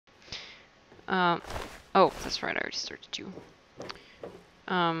Oh, that's right. I already started you.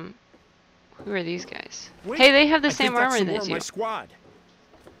 Who are these guys? Wait, hey, they have the I same think that's armor some more as of you. my squad.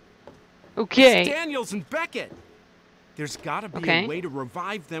 Okay. It's Daniels and Beckett. There's gotta be a way to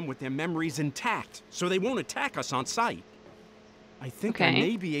revive them with their memories intact, so they won't attack us on sight. I think I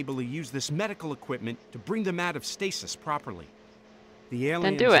may be able to use this medical equipment to bring them out of stasis properly. The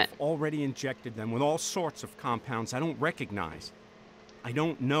aliens have already injected them with all sorts of compounds I don't recognize. I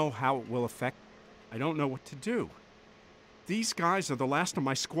don't know how it will affect. I don't know what to do. These guys are the last of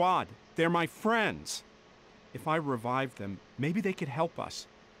my squad. They're my friends. If I revive them, maybe they could help us.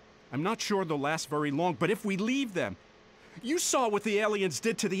 I'm not sure they'll last very long, but if we leave them... You saw what the aliens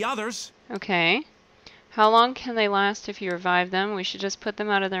did to the others. Okay. How long can they last if you revive them? We should just put them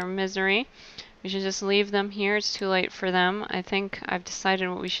out of their misery. We should just leave them here. It's too late for them. I think I've decided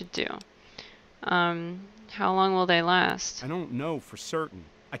what we should do. How long will they last? I don't know for certain.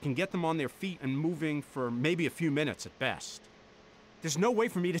 I can get them on their feet and moving for maybe a few minutes at best. There's no way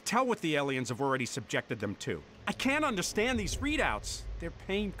for me to tell what the aliens have already subjected them to. I can't understand these readouts. Their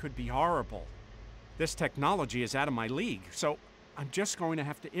pain could be horrible. This technology is out of my league, so I'm just going to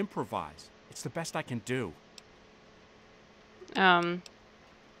have to improvise. It's the best I can do. Well,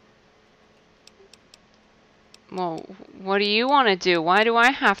 what do you want to do? Why do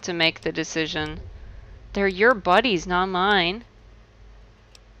I have to make the decision? They're your buddies, not mine.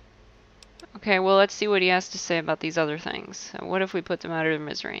 Okay, well, let's see what he has to say about these other things. What if we put them out of their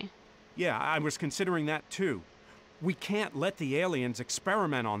misery? Yeah, I was considering that too. We can't let the aliens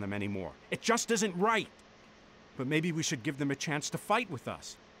experiment on them anymore. It just isn't right. But maybe we should give them a chance to fight with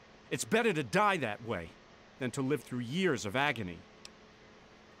us. It's better to die that way than to live through years of agony.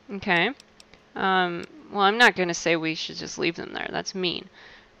 Okay. Well, I'm not going to say we should just leave them there. That's mean.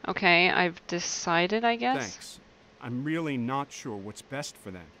 Okay, I've decided, I guess. Thanks. I'm really not sure what's best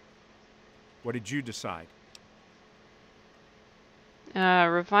for them. What did you decide?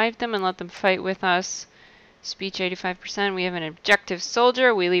 Revive them and let them fight with us. Speech 85%. We have an objective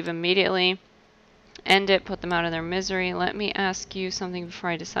soldier. We leave immediately. End it. Put them out of their misery. Let me ask you something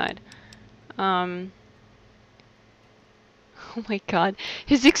before I decide. Oh my god.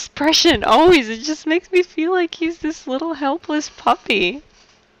 His expression always, it just makes me feel like he's this little helpless puppy.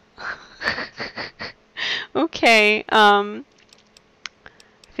 Okay. I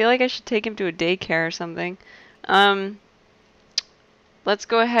feel like I should take him to a daycare or something. Let's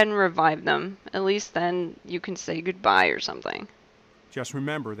go ahead and revive them. At least then you can say goodbye or something. Just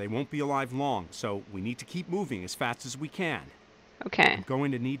remember, they won't be alive long, so we need to keep moving as fast as we can. Okay. I'm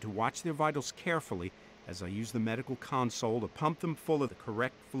going to need to watch their vitals carefully as I use the medical console to pump them full of the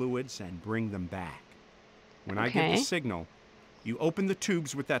correct fluids and bring them back. When I give the signal, you open the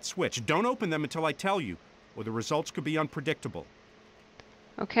tubes with that switch. Don't open them until I tell you, or the results could be unpredictable.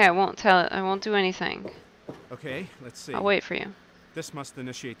 Okay, I won't do anything. Okay, let's see. I'll wait for you. This must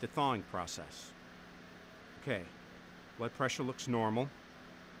initiate the thawing process. Okay, blood pressure looks normal.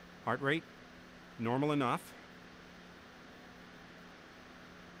 Heart rate, normal enough.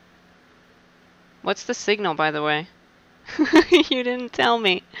 What's the signal, by the way? You didn't tell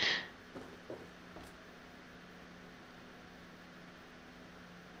me.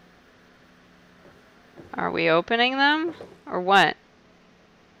 Are we opening them? Or what?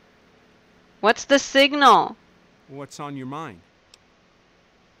 What's the signal? What's on your mind?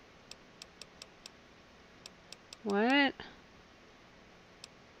 What?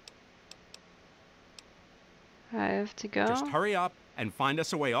 I have to go? Just hurry up and find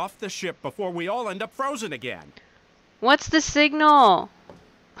us a way off the ship before we all end up frozen again. What's the signal?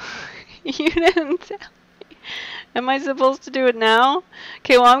 You didn't tell me. Am I supposed to do it now?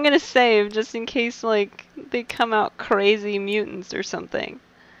 Okay, well, I'm gonna save just in case, like, they come out crazy mutants or something.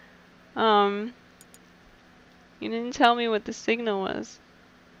 You didn't tell me what the signal was.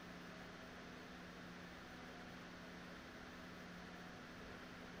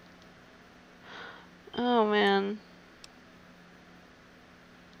 Oh, man.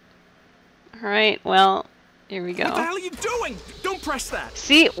 Alright, well, here we go. What the hell are you doing? Don't press that!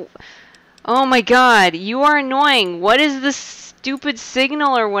 See? Oh my god, you are annoying. What is this stupid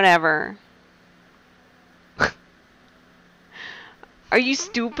signal or whatever? Are you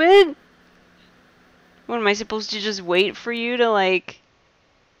stupid? What, am I supposed to just wait for you to, like,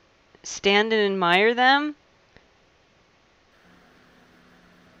 stand and admire them?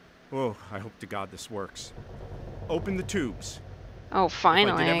 Oh, I hope to God this works. Open the tubes. Oh,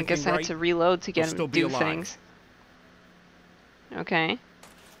 finally. I guess I had to reload to get him to do things. Okay.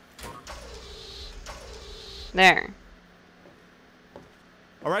 There.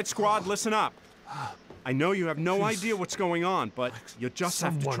 All right, squad, listen up. I know you have no idea what's going on, but you just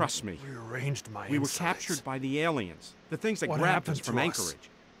have to trust me. Rearranged my We were insides. captured by the aliens, the things that What grabbed us happened from to us? Anchorage.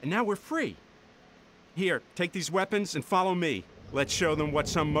 And now we're free. Here, take these weapons and follow me. Let's show them what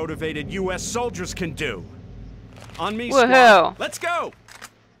some motivated U.S. soldiers can do. On me, squad. Let's go!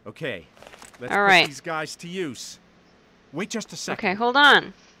 Okay, let's put these guys to use. Wait just a second. Okay, hold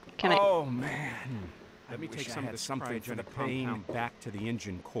on. Can Oh, man. Let me take some of this something for the pain back to the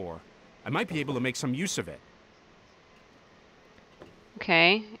engine core. I might be able to make some use of it.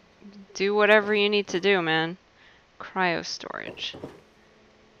 Okay. Do whatever you need to do, man. Cryo storage.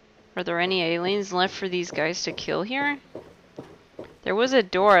 Are there any aliens left for these guys to kill here? There was a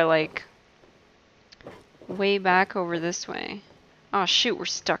door, like, way back over this way. Oh, shoot, we're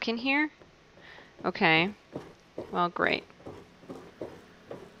stuck in here? Okay. Well, great.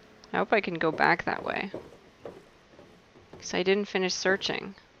 I hope I can go back that way. Because I didn't finish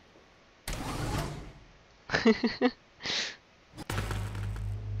searching.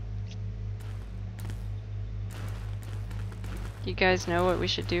 You guys know what we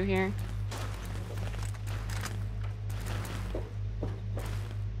should do here?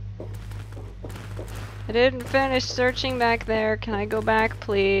 I didn't finish searching back there. Can I go back,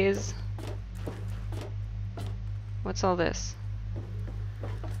 please? What's all this?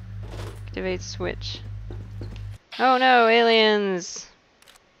 Activate switch. Oh no, aliens!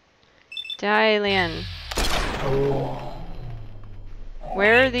 Die, alien.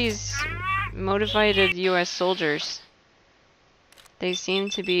 Where are these motivated US soldiers? They seem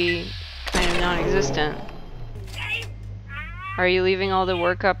to be kind of non-existent. Are you leaving all the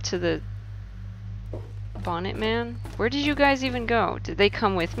work up to the bonnet man? Where did you guys even go? Did they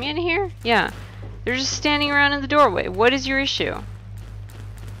come with me in here? Yeah. They're just standing around in the doorway. What is your issue?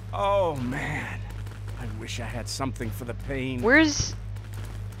 Oh, man. I wish I had something for the pain. Where's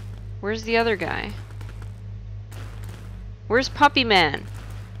the other guy? Where's Puppy Man?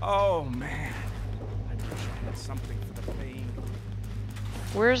 Oh, man. I wish I had something for the pain.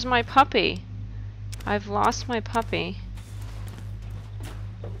 Where's my puppy? I've lost my puppy.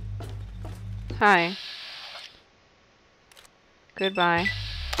 Hi. Goodbye.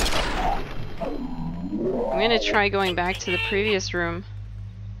 I'm gonna try going back to the previous room.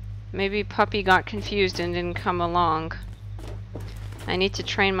 Maybe Puppy got confused and didn't come along. I need to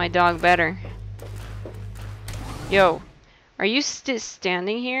train my dog better. Yo, are you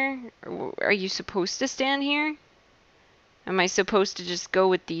standing here? Or are you supposed to stand here? Am I supposed to just go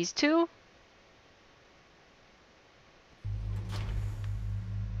with these two?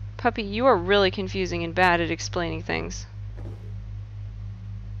 Puppy, you are really confusing and bad at explaining things.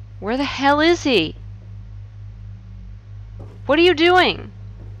 Where the hell is he? What are you doing?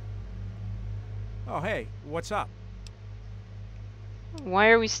 Oh, hey, what's up? Why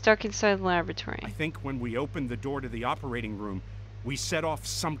are we stuck inside the laboratory? I think when we opened the door to the operating room, we set off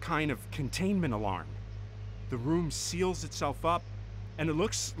some kind of containment alarm. The room seals itself up, and it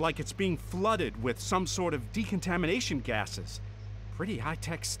looks like it's being flooded with some sort of decontamination gases. Pretty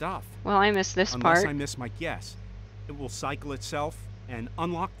high-tech stuff. Well, I missed this part. Unless I miss my guess. It will cycle itself and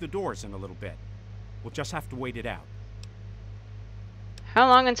unlock the doors in a little bit. We'll just have to wait it out. How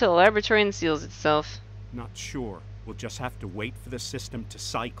long until the laboratory unseals itself? Not sure. We'll just have to wait for the system to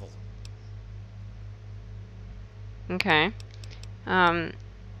cycle. Okay.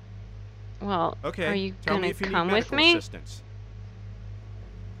 Well, okay. are you Tell gonna me if you come need with medical me? assistance.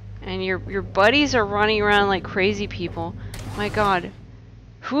 And your buddies are running around like crazy people. My God,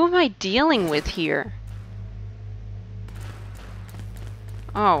 who am I dealing with here?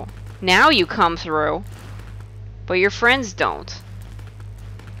 Oh, now you come through, but your friends don't.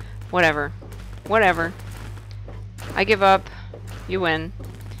 Whatever. Whatever. I give up. You win.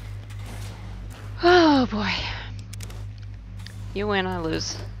 Oh boy. You win, I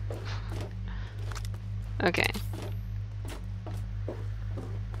lose. Okay.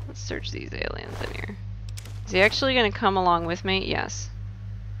 Let's search these aliens in here. Is he actually gonna come along with me? Yes.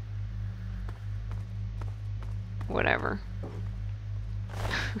 Whatever.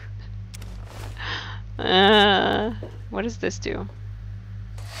 What does this do?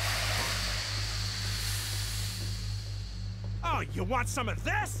 Oh, you want some of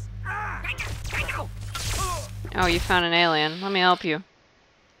this? Ah! Oh, you found an alien. Let me help you.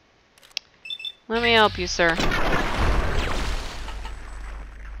 Let me help you, sir.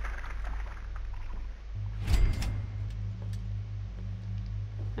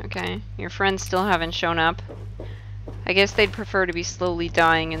 Okay, your friends still haven't shown up. I guess they'd prefer to be slowly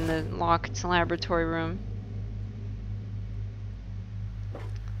dying in the locked laboratory room.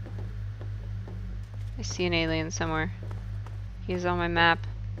 I see an alien somewhere. He's on my map.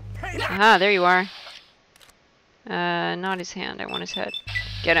 Aha, there you are. Not his hand. I want his head.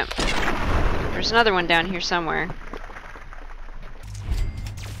 Get him. There's another one down here somewhere.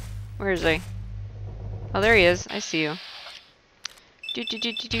 Where is he? Oh, there he is. I see you.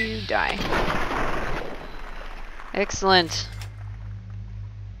 Die. Excellent.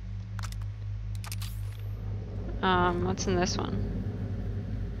 What's in this one?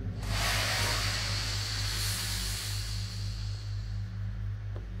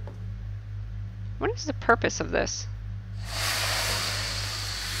 What is the purpose of this?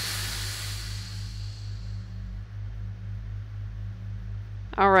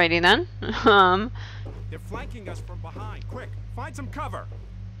 Alrighty then. They're flanking us from behind. Quick, find some cover.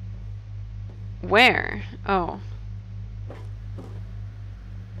 Where? Oh.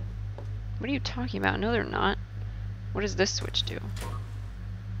 What are you talking about? No, they're not. What does this switch do?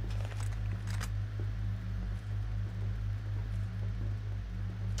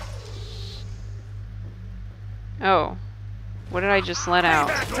 Oh. What did I just let out?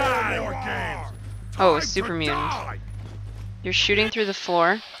 Oh, a super mutant. You're shooting through the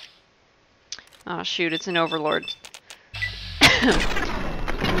floor. Oh shoot, it's an overlord.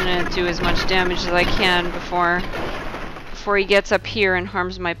 I'm gonna do as much damage as I can before he gets up here and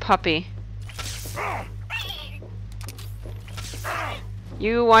harms my puppy.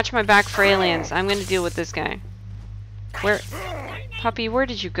 You watch my back for aliens. I'm gonna deal with this guy. Where? Puppy, where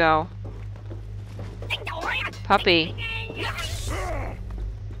did you go? Puppy.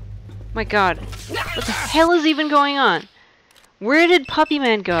 My god. What the hell is even going on? Where did Puppy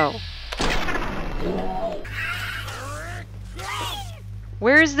Man go?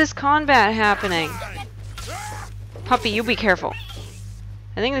 Where is this combat happening? Puppy, you be careful.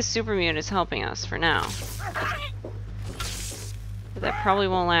 I think the super mutant is helping us for now. But that probably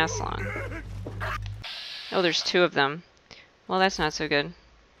won't last long. Oh, there's two of them. Well, that's not so good.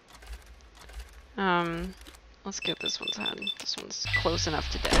 Let's get this one's head. This one's close enough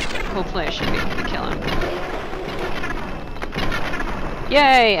to death. Hopefully I should be able to kill him.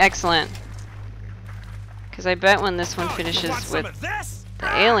 Yay! Excellent. Because I bet when this one finishes with the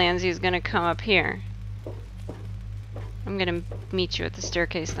aliens, he's gonna come up here. I'm gonna meet you at the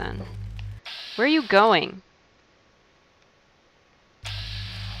staircase then. Where are you going?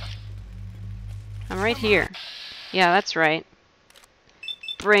 I'm right here. Yeah, that's right.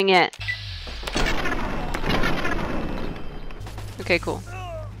 Bring it. Okay, cool.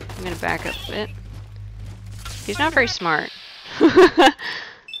 I'm gonna back up a bit. He's not very smart.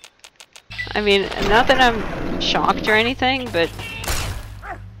 I mean, not that I'm shocked or anything, but...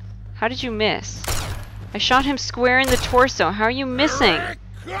 How did you miss? I shot him square in the torso. How are you missing?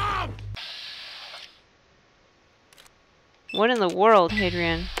 What in the world,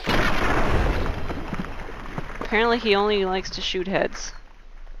 Hadrian? Apparently he only likes to shoot heads.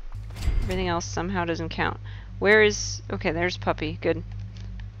 Everything else somehow doesn't count. Where is... Okay, there's Puppy. Good.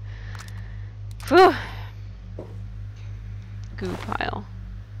 Whew. Goo pile.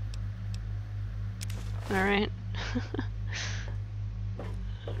 Alright.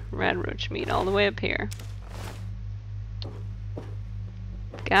 Red roach meat all the way up here.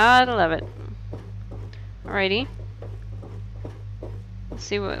 Gotta love it. Alrighty. Let's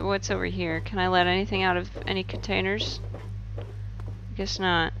see what's over here. Can I let anything out of any containers? Guess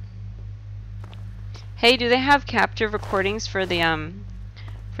not. Hey, do they have captive recordings for the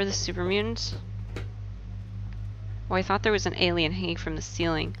super mutants? Oh, I thought there was an alien hanging from the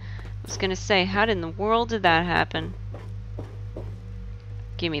ceiling. I was gonna say, how in the world did that happen?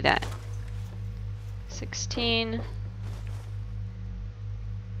 Give me that. 16.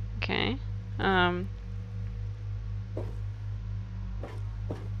 Okay.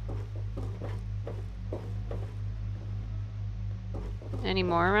 Any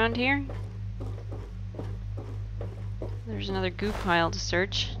more around here? There's another goo pile to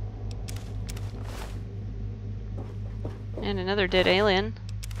search. And another dead alien.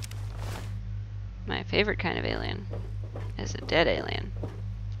 My favorite kind of alien is a dead alien.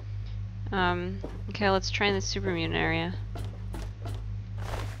 Okay, let's try in the super mutant area.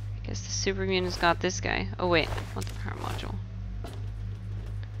 I guess the super mutant's got this guy. Oh wait, what the power module?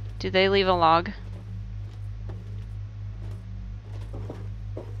 Do they leave a log?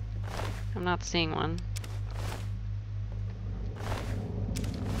 I'm not seeing one.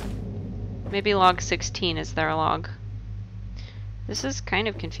 Maybe log 16 is their log. This is kind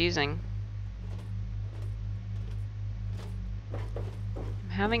of confusing. I'm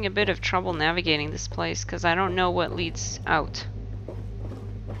having a bit of trouble navigating this place because I don't know what leads out.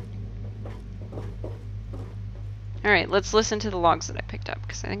 Alright, let's listen to the logs that I picked up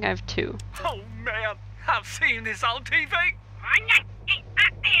because I think I have 2. Oh man, I've seen this on TV.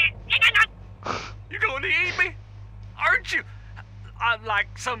 You going to eat me? Aren't you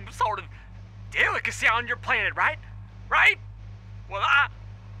like some sort of delicacy on your planet, right? Right? Well, I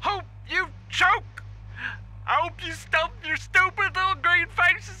hope you choke. I hope you stump your stupid little green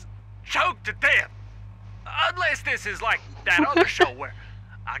faces. Choke to death. Unless this is like that other show where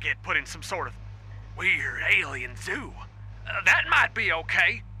I get put in some sort of weird alien zoo. That might be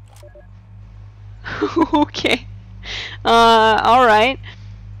okay. Okay. Alright.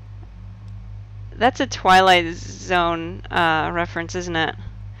 That's a Twilight Zone reference, isn't it?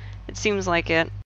 It seems like it.